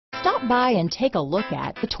Stop by and take a look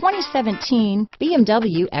at the 2017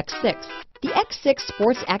 BMW X6. The X6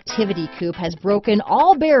 Sports Activity Coupe has broken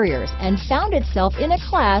all barriers and found itself in a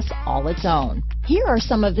class all its own. Here are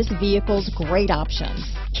some of this vehicle's great options: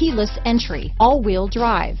 keyless entry, all-wheel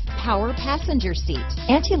drive, power passenger seat,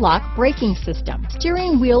 anti-lock braking system,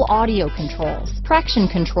 steering wheel audio controls, traction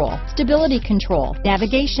control, stability control,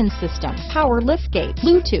 navigation system, power liftgate,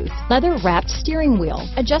 Bluetooth, leather-wrapped steering wheel,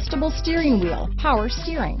 adjustable steering wheel, power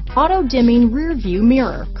steering, auto-dimming rear-view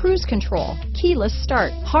mirror, cruise control, keyless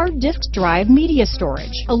start, hard disk drive media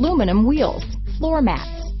storage, aluminum wheels, floor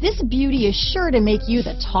mats. This beauty is sure to make you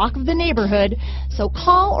the talk of the neighborhood, so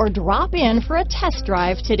call or drop in for a test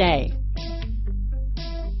drive today.